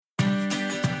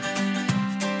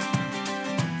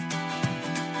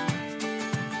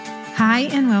Hi,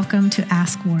 and welcome to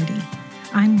Ask Wardy.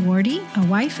 I'm Wardy, a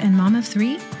wife and mom of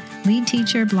three, lead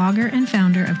teacher, blogger, and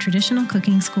founder of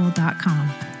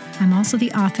TraditionalCookingSchool.com. I'm also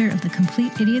the author of The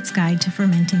Complete Idiot's Guide to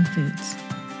Fermenting Foods.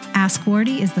 Ask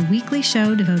Wardy is the weekly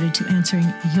show devoted to answering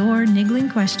your niggling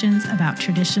questions about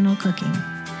traditional cooking.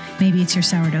 Maybe it's your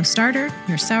sourdough starter,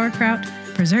 your sauerkraut,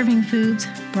 preserving foods,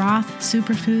 broth,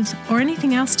 superfoods, or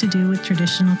anything else to do with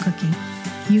traditional cooking.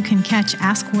 You can catch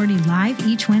Ask Wardy live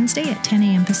each Wednesday at 10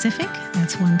 a.m. Pacific,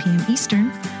 that's 1 p.m.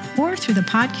 Eastern, or through the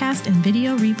podcast and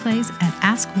video replays at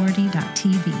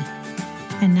askwardy.tv.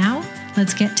 And now,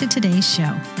 let's get to today's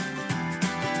show.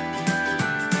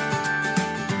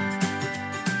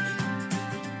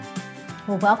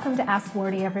 Well, welcome to Ask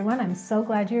Wardy, everyone. I'm so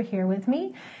glad you're here with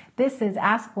me. This is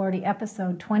Ask Wardy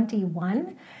episode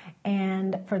 21.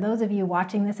 And for those of you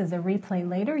watching this as a replay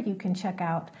later, you can check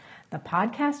out the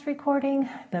podcast recording,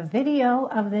 the video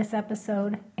of this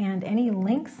episode, and any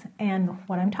links and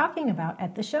what I'm talking about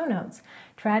at the show notes,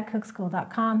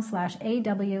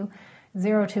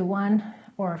 tradcookschool.com/AW021,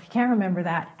 or if you can't remember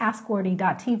that,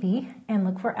 askwardy.tv, and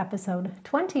look for episode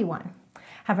 21.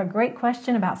 Have a great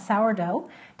question about sourdough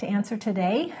to answer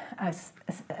today,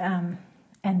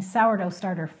 and sourdough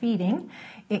starter feeding.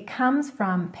 It comes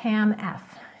from Pam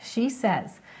F. She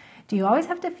says, do you always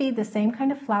have to feed the same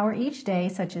kind of flour each day,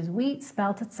 such as wheat,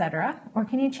 spelt, etc., or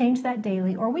can you change that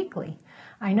daily or weekly?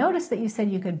 I noticed that you said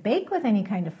you could bake with any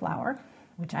kind of flour,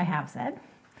 which I have said,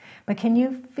 but can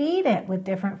you feed it with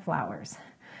different flours?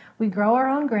 We grow our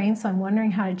own grains, so I'm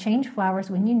wondering how to change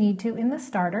flours when you need to in the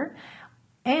starter,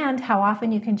 and how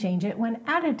often you can change it when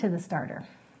added to the starter.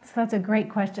 So that's a great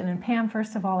question. And Pam,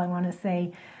 first of all, I want to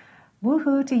say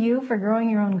woohoo to you for growing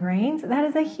your own grains. That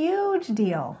is a huge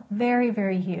deal. Very,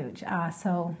 very huge.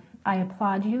 So I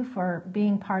applaud you for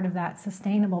being part of that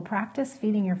sustainable practice,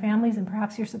 feeding your families, and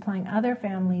perhaps you're supplying other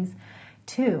families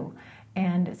too.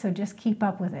 And so just keep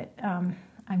up with it.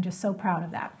 I'm just so proud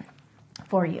of that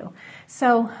for you.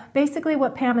 So basically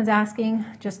what Pam is asking,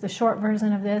 just the short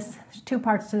version of this, there's two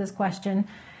parts to this question.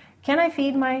 Can I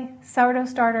feed my sourdough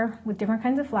starter with different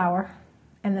kinds of flour?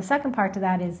 And the second part to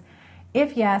that is,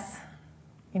 if yes,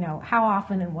 how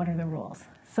often and what are the rules?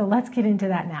 So let's get into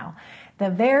that now. The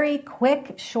very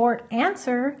quick, short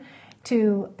answer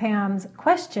to Pam's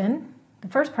question, the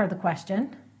first part of the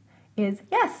question, is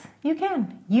yes, you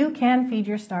can. You can feed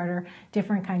your starter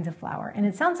different kinds of flour. And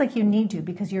it sounds like you need to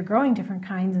because you're growing different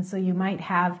kinds, and so you might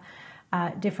have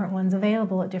different ones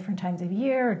available at different times of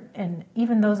year. And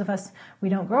even those of us, we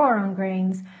don't grow our own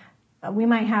grains, we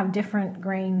might have different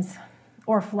grains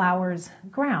or flours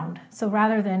ground. So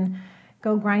rather than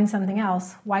go grind something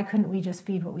else, why couldn't we just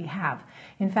feed what we have?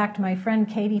 In fact, my friend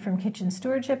Katie from Kitchen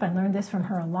Stewardship, I learned this from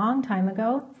her a long time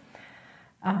ago,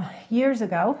 years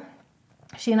ago.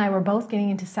 She and I were both getting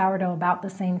into sourdough about the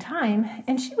same time,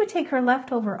 and she would take her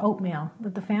leftover oatmeal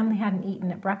that the family hadn't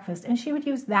eaten at breakfast, and she would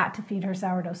use that to feed her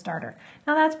sourdough starter.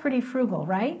 Now that's pretty frugal,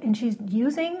 right? And she's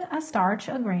using a starch,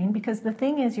 a grain, because the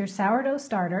thing is your sourdough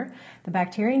starter, the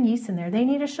bacteria and yeast in there, they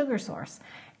need a sugar source.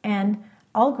 And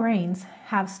all grains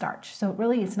have starch. So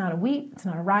really it's not a wheat, it's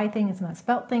not a rye thing, it's not a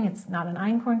spelt thing, it's not an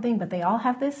einkorn thing, but they all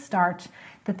have this starch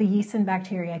that the yeast and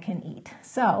bacteria can eat.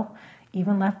 So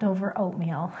even leftover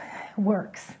oatmeal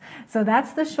works. So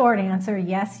that's the short answer,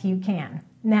 yes, you can.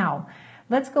 Now,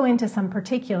 let's go into some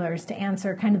particulars to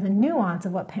answer kind of the nuance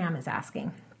of what Pam is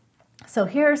asking. So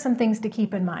here are some things to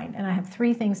keep in mind, and I have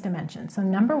three things to mention. So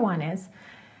number one is,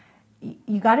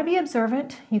 you got to be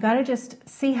observant. You got to just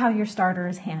see how your starter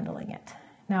is handling it.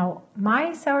 Now,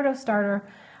 my sourdough starter,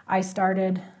 I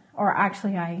started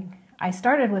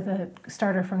with a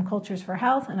starter from Cultures for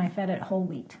Health, and I fed it whole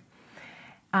wheat.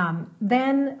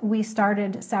 Then we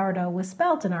started sourdough with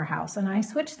spelt in our house, and I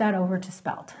switched that over to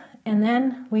spelt. And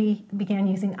then we began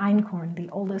using einkorn, the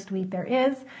oldest wheat there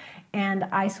is, and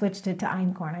I switched it to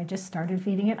einkorn. I just started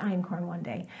feeding it einkorn one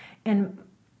day. And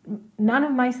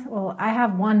I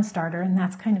have one starter, and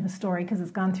that's kind of a story because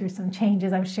it's gone through some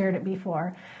changes. I've shared it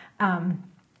before.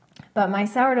 But my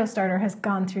sourdough starter has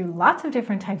gone through lots of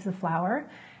different types of flour,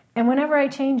 and whenever I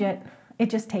change it, it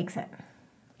just takes it.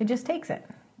 It just takes it.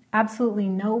 Absolutely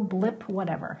no blip,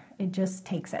 whatever. It just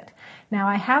takes it. Now,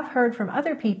 I have heard from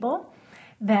other people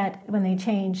that when they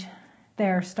change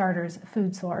their starter's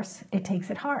food source, it takes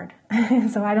it hard.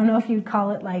 So I don't know if you'd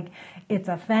call it like it's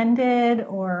offended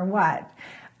or what,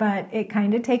 but it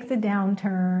kind of takes a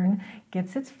downturn,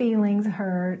 gets its feelings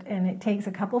hurt, and it takes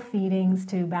a couple feedings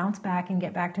to bounce back and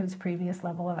get back to its previous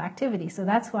level of activity. So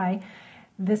that's why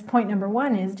this point number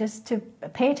one is just to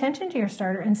pay attention to your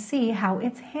starter and see how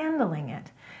it's handling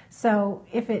it. So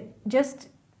if it just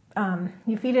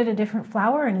you feed it a different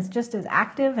flour and it's just as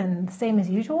active and the same as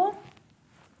usual,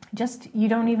 you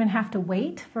don't even have to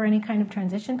wait for any kind of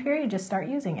transition period, just start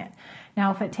using it.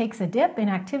 Now, if it takes a dip in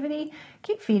activity,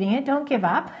 keep feeding it, don't give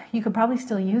up. You could probably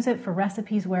still use it for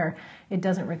recipes where it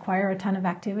doesn't require a ton of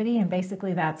activity, and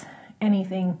basically that's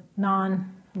anything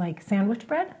like sandwich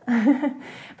bread.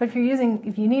 But if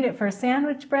you need it for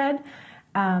sandwich bread,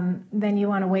 then you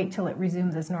want to wait till it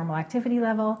resumes its normal activity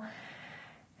level.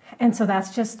 And so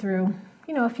that's just through,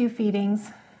 a few feedings,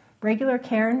 regular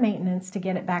care and maintenance to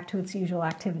get it back to its usual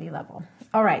activity level.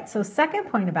 All right, so second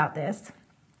point about this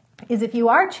is if you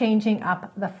are changing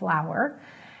up the flour,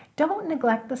 don't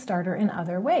neglect the starter in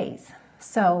other ways.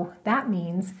 So that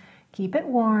means keep it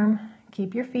warm,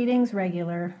 keep your feedings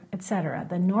regular, etc.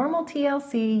 The normal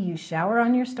TLC, you shower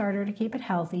on your starter to keep it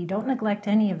healthy. Don't neglect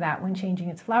any of that when changing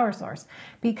its flour source,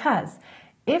 because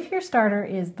if your starter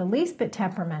is the least bit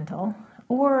temperamental,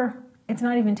 or it's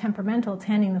not even temperamental, it's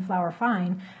handling the flour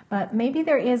fine, but maybe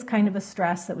there is kind of a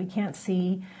stress that we can't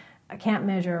see, can't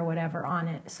measure or whatever on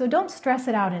it. So don't stress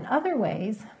it out in other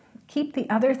ways. Keep the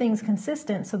other things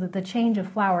consistent so that the change of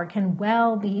flour can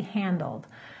well be handled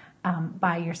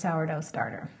by your sourdough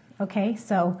starter. Okay,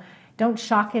 so don't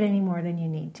shock it any more than you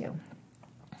need to.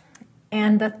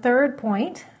 And the third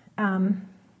point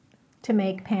to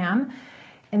make, Pam,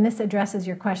 and this addresses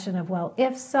your question of, well,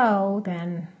 if so,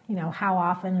 then, how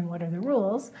often and what are the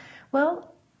rules?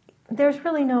 Well, there's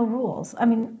really no rules. I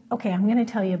mean, okay, I'm going to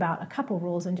tell you about a couple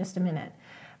rules in just a minute.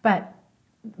 But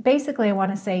basically, I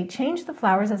want to say change the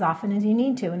flours as often as you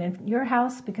need to. And in your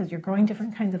house, because you're growing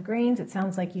different kinds of grains, it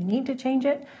sounds like you need to change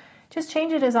it. Just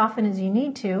change it as often as you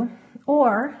need to,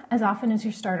 or as often as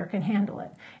your starter can handle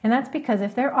it. And that's because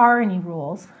if there are any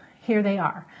rules, here they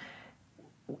are.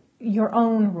 Your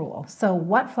own rule. So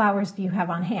what flours do you have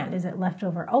on hand? Is it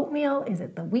leftover oatmeal? Is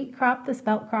it the wheat crop, the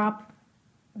spelt crop,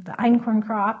 the einkorn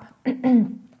crop?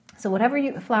 So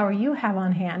whatever flour you have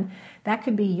on hand, that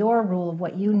could be your rule of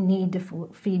what you need to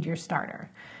feed your starter.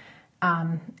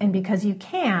 And because you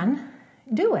can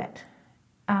do it,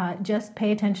 just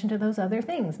pay attention to those other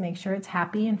things. Make sure it's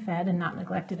happy and fed and not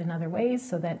neglected in other ways,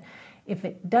 so that if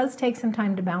it does take some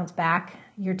time to bounce back,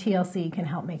 your TLC can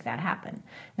help make that happen.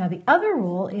 Now, the other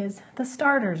rule is the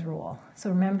starter's rule. So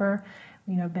remember,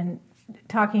 I've been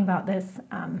talking about this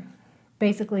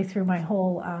basically through my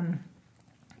whole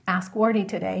Ask Wardy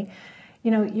today.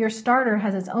 Your starter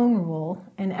has its own rule,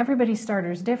 and everybody's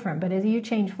starter is different. But as you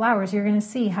change flours, you're going to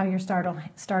see how your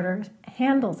starter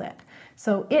handles it.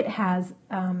 So it has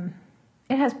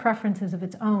preferences of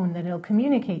its own that it'll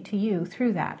communicate to you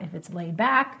through that. If it's laid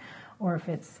back, or if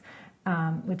it's,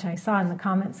 which I saw in the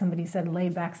comments, somebody said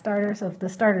laid back starter. So if the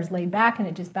starter's laid back and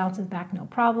it just bounces back, no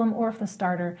problem. Or if the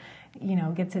starter,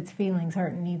 gets its feelings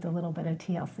hurt and needs a little bit of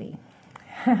TLC.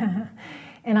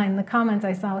 And in the comments,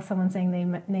 I saw someone saying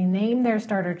they named their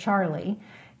starter Charlie.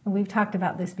 And we've talked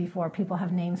about this before. People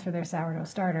have names for their sourdough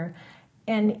starter.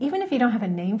 And even if you don't have a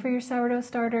name for your sourdough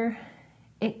starter,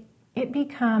 it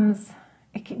becomes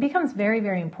very,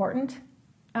 very important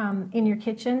in your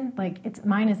kitchen. Like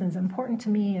mine is as important to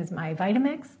me as my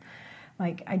Vitamix.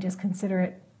 Like I just consider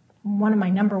it one of my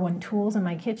number one tools in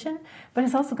my kitchen. But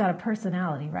it's also got a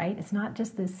personality, right? It's not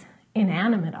just this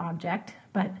inanimate object,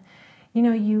 but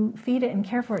you feed it and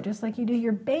care for it just like you do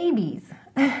your babies.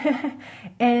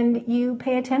 And you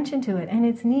pay attention to it and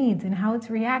its needs and how it's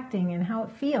reacting and how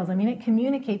it feels. I mean, it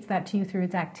communicates that to you through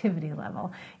its activity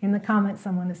level. In the comments,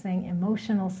 someone is saying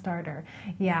emotional starter.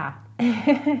 Yeah,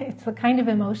 it's the kind of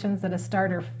emotions that a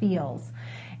starter feels.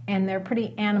 And they're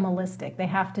pretty animalistic. They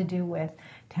have to do with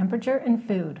temperature and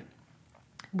food.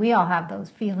 We all have those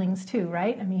feelings too,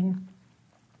 right? I mean,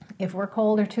 if we're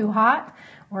cold or too hot,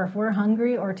 or if we're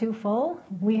hungry or too full,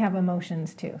 we have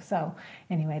emotions too. So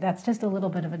anyway, that's just a little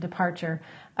bit of a departure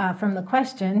from the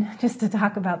question, just to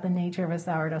talk about the nature of a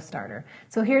sourdough starter.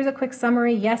 So here's a quick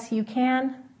summary. Yes, you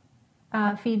can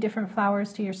feed different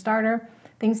flours to your starter.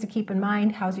 Things to keep in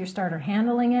mind: how's your starter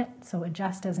handling it? So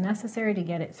adjust as necessary to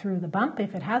get it through the bump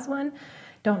if it has one.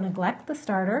 Don't neglect the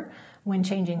starter when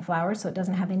changing flours so it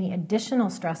doesn't have any additional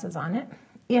stresses on it.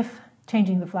 If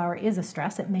changing the flour is a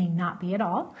stress, it may not be at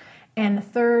all. And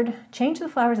third, change the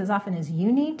flours as often as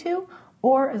you need to,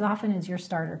 or as often as your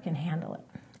starter can handle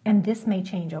it. And this may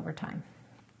change over time.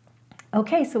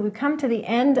 Okay, so we've come to the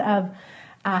end of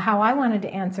how I wanted to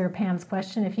answer Pam's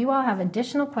question. If you all have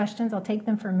additional questions, I'll take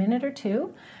them for a minute or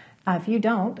two. If you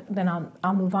don't, then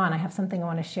I'll move on. I have something I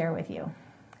want to share with you.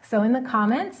 So in the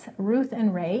comments, Ruth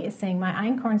and Ray is saying, my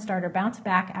einkorn starter bounced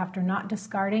back after not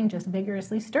discarding, just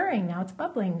vigorously stirring. Now it's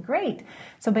bubbling. Great.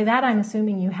 So by that, I'm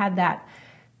assuming you had that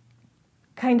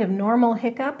kind of normal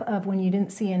hiccup of when you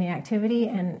didn't see any activity.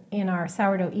 And in our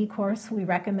sourdough e-course, we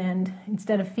recommend,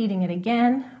 instead of feeding it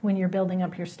again when you're building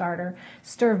up your starter,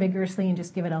 stir vigorously and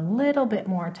just give it a little bit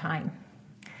more time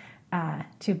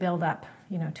to build up,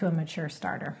 to a mature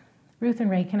starter. Ruth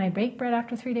and Ray, can I bake bread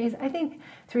after 3 days? I think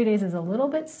 3 days is a little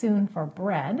bit soon for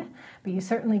bread, but you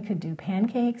certainly could do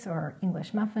pancakes or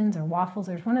English muffins or waffles.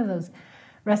 There's one of those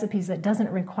recipes that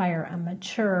doesn't require a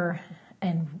mature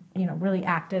and really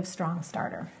active, strong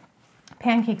starter.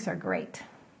 Pancakes are great.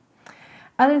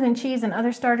 Other than cheese and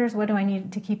other starters, what do I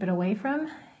need to keep it away from?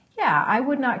 Yeah, I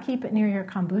would not keep it near your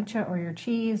kombucha or your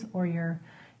cheese or your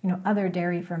other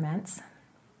dairy ferments.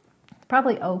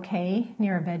 Probably okay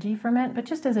near a veggie ferment, but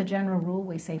just as a general rule,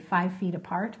 we say 5 feet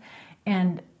apart.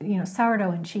 And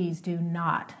sourdough and cheese do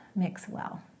not mix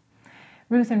well.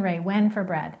 Ruth and Ray, when for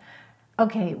bread?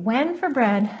 Okay, when for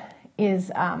bread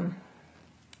is,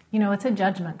 it's a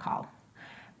judgment call.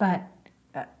 But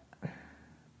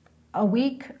a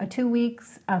week, 2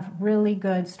 weeks of really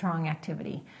good, strong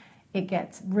activity. It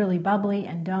gets really bubbly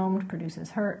and domed,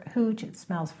 produces hooch, it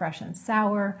smells fresh and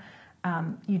sour.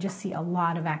 You just see a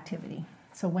lot of activity.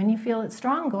 So when you feel it's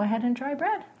strong, go ahead and try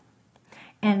bread.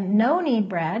 And no-knead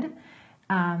bread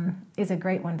is a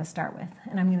great one to start with.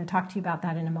 And I'm going to talk to you about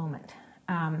that in a moment.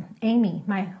 Amy,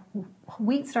 my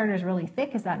wheat starter is really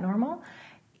thick. Is that normal?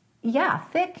 Yeah,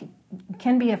 thick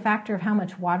can be a factor of how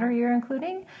much water you're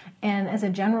including. And as a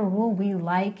general rule, we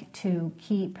like to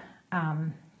keep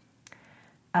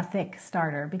a thick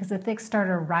starter because a thick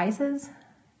starter rises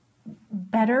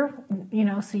better,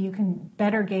 so you can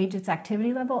better gauge its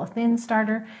activity level. A thin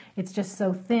starter, it's just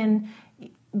so thin,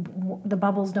 the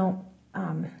bubbles don't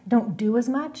do as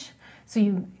much. So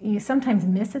you sometimes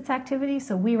miss its activity.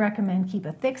 So we recommend keep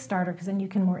a thick starter because then you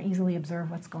can more easily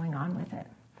observe what's going on with it.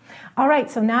 All right,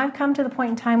 so now I've come to the point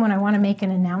in time when I want to make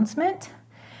an announcement.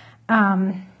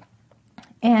 And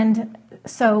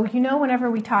so,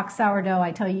 whenever we talk sourdough,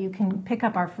 I tell you can pick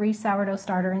up our free sourdough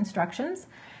starter instructions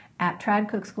at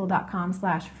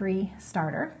tradcookschool.com/free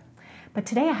starter. But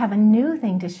today I have a new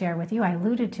thing to share with you. I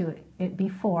alluded to it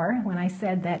before when I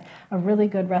said that a really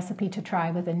good recipe to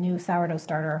try with a new sourdough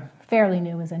starter, fairly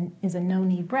new, is a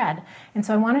no-knead bread. And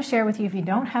so I want to share with you, if you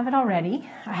don't have it already,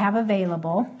 I have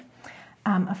available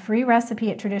a free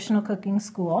recipe at Traditional Cooking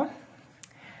School.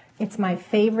 It's my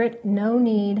favorite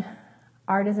no-knead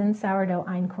artisan sourdough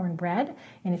einkorn bread.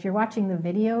 And if you're watching the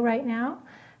video right now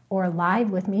or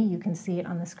live with me, you can see it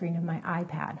on the screen of my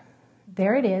iPad.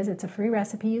 There it is. It's a free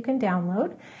recipe you can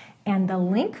download. And the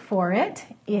link for it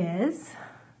is,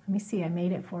 let me see, I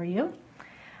made it for you,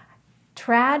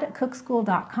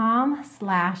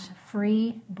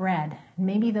 tradcookschool.com/free bread.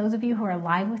 Maybe those of you who are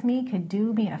live with me could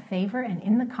do me a favor and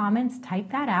in the comments type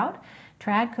that out,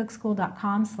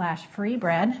 tradcookschool.com/free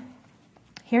bread.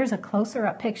 Here's a closer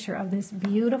up picture of this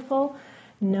beautiful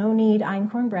no-knead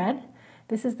einkorn bread.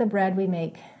 This is the bread we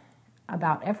make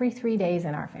about every 3 days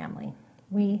in our family.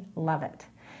 We love it.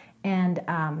 And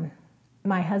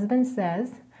my husband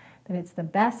says that it's the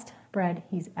best bread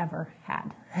he's ever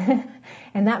had.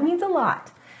 And that means a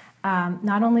lot.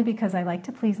 Not only because I like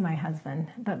to please my husband,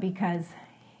 but because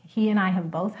he and I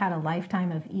have both had a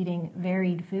lifetime of eating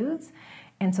varied foods.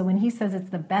 And so when he says it's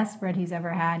the best bread he's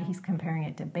ever had, he's comparing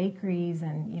it to bakeries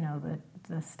and,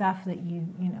 the stuff that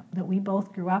that we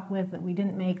both grew up with, that we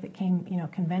didn't make, that came,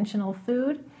 conventional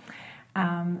food.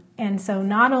 And so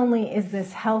not only is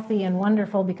this healthy and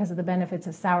wonderful because of the benefits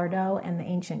of sourdough and the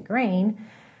ancient grain,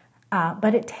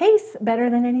 but it tastes better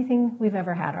than anything we've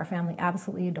ever had. Our family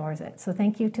absolutely adores it. So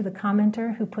thank you to the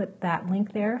commenter who put that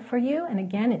link there for you. And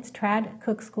again, it's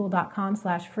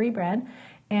tradcookschool.com/free bread.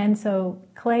 And so,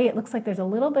 Clay, it looks like there's a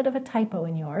little bit of a typo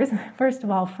in yours. First of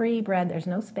all, free bread, there's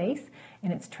no space,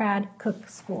 and it's Trad Cook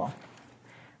School.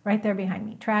 Right there behind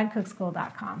me,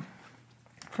 tradcookschool.com.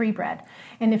 Free bread.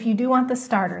 And if you do want the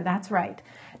starter, that's right,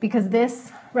 because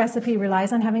this recipe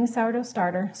relies on having a sourdough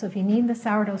starter. So if you need the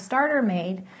sourdough starter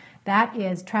made, that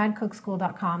is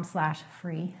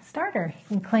tradcookschool.com/free starter. You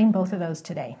can claim both of those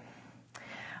today.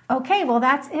 Okay, well,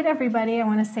 that's it, everybody. I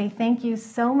want to say thank you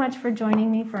so much for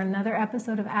joining me for another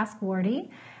episode of Ask Wardee.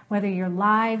 Whether you're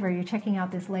live or you're checking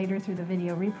out this later through the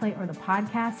video replay or the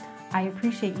podcast, I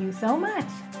appreciate you so much.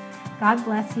 God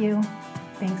bless you.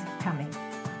 Thanks for coming.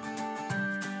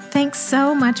 Thanks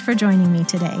so much for joining me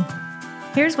today.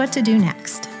 Here's what to do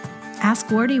next. Ask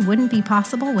Wardee wouldn't be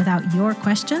possible without your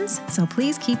questions, so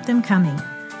please keep them coming.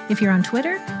 If you're on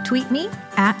Twitter, tweet me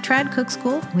at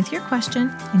TradCookSchool with your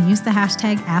question and use the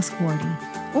hashtag AskWardee,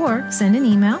 or send an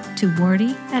email to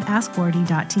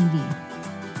wardee@askwardee.tv.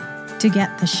 To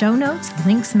get the show notes,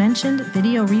 links mentioned,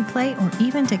 video replay, or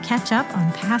even to catch up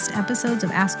on past episodes of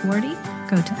Ask Wardee,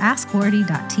 go to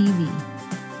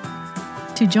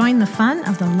askwardee.tv. To join the fun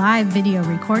of the live video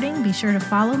recording, be sure to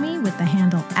follow me with the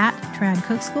handle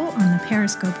 @TradCookSchool on the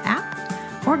Periscope app,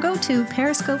 or go to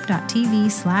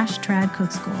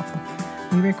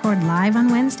periscope.tv/TradCookSchool. We record live on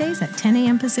Wednesdays at 10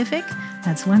 a.m. Pacific,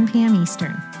 that's 1 p.m.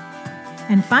 Eastern.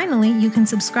 And finally, you can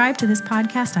subscribe to this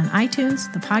podcast on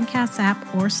iTunes, the Podcasts app,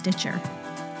 or Stitcher.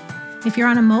 If you're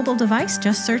on a mobile device,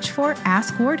 just search for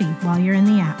Ask Wardee while you're in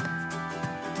the app.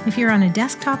 If you're on a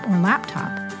desktop or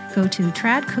laptop, go to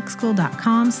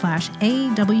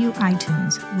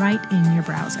tradcookschool.com/awitunes right in your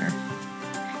browser.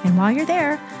 And while you're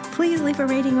there, please leave a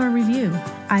rating or review.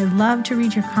 I love to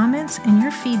read your comments, and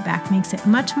your feedback makes it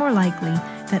much more likely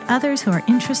that others who are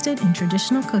interested in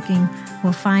traditional cooking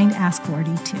will find Ask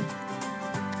Wardee too.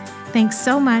 Thanks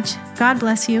so much, God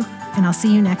bless you, and I'll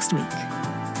see you next week.